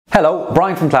Hello,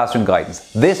 Brian from Classroom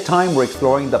Guidance. This time we're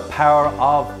exploring the power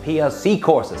of PLC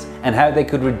courses and how they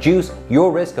could reduce your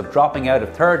risk of dropping out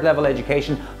of third level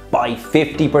education by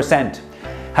 50%.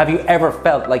 Have you ever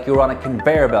felt like you're on a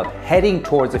conveyor belt heading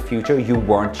towards a future you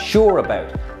weren't sure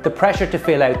about? The pressure to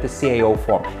fill out the CAO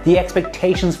form, the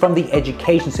expectations from the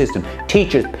education system,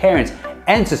 teachers, parents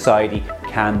and society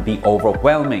can be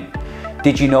overwhelming.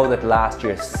 Did you know that last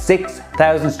year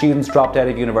 6,000 students dropped out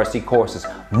of university courses,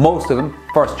 most of them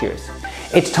first years?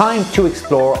 It's time to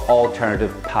explore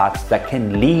alternative paths that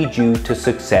can lead you to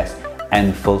success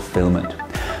and fulfillment.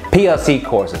 PLC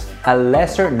courses, a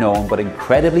lesser known but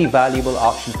incredibly valuable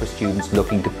option for students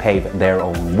looking to pave their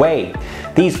own way.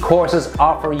 These courses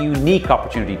offer a unique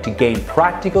opportunity to gain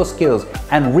practical skills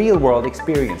and real-world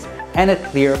experience and a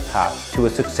clear path to a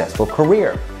successful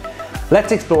career.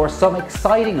 Let's explore some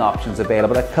exciting options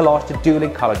available at Colaiste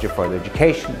Dhulaigh College of Further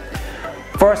Education.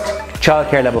 First,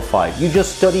 Childcare Level 5. You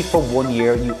just study for 1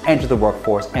 year, you enter the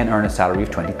workforce and earn a salary of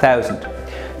 20,000.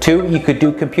 2. You could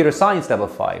do Computer Science Level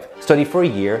 5. Study for a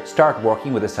year, start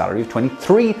working with a salary of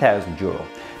 €23,000.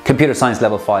 Computer Science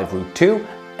Level 5 Route 2.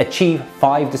 Achieve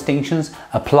 5 distinctions,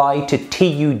 apply to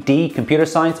TUD Computer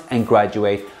Science and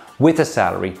graduate with a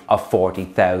salary of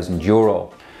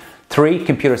 €40,000. 3.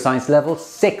 Computer Science Level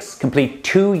 6. Complete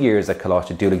 2 years at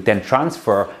Colaiste Dhulaigh, then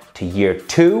transfer to Year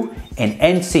 2 in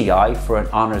NCI for an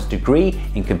honours degree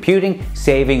in computing,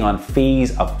 saving on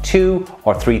fees of €2,000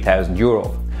 or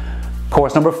 €3,000.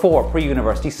 Course number 4,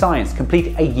 Pre-University Science.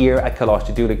 Complete a year at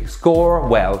Colaiste Dhulaigh, score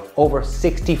well over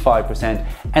 65%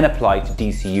 and apply to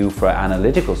DCU for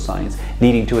Analytical Science,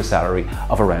 leading to a salary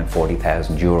of around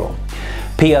 €40,000.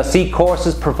 PLC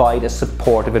courses provide a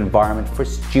supportive environment for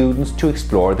students to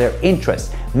explore their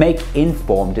interests, make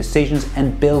informed decisions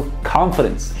and build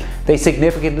confidence. They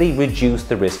significantly reduce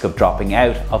the risk of dropping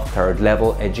out of third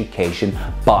level education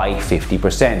by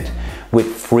 50%. With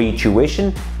free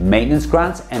tuition, maintenance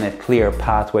grants and a clear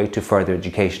pathway to further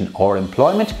education or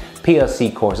employment, PLC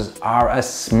courses are a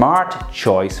smart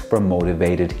choice for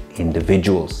motivated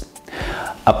individuals.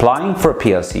 Applying for a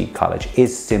PLC college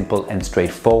is simple and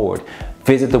straightforward.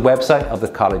 Visit the website of the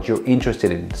college you're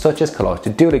interested in, such as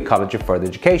Colaiste Dhulaigh College of Further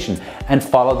Education, and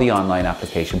follow the online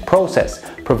application process.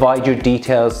 Provide your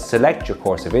details, select your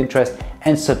course of interest,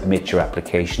 and submit your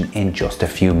application in just a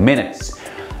few minutes.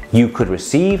 You could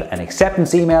receive an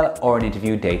acceptance email or an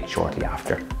interview date shortly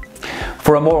after.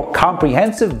 For a more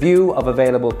comprehensive view of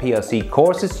available PLC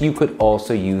courses, you could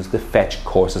also use the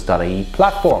fetchcourses.ie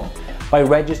platform. By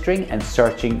registering and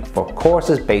searching for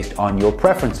courses based on your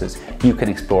preferences, you can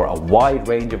explore a wide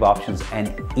range of options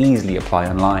and easily apply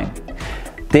online.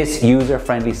 This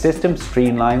user-friendly system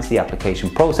streamlines the application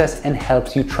process and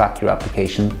helps you track your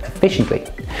application efficiently.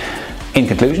 In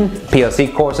conclusion, PLC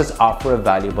courses offer a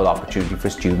valuable opportunity for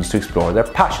students to explore their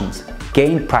passions,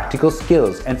 gain practical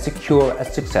skills and secure a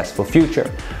successful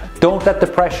future. Don't let the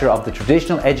pressure of the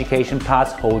traditional education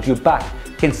paths hold you back.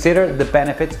 Consider the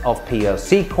benefits of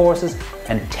PLC courses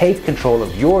and take control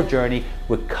of your journey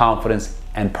with confidence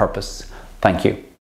and purpose. Thank you.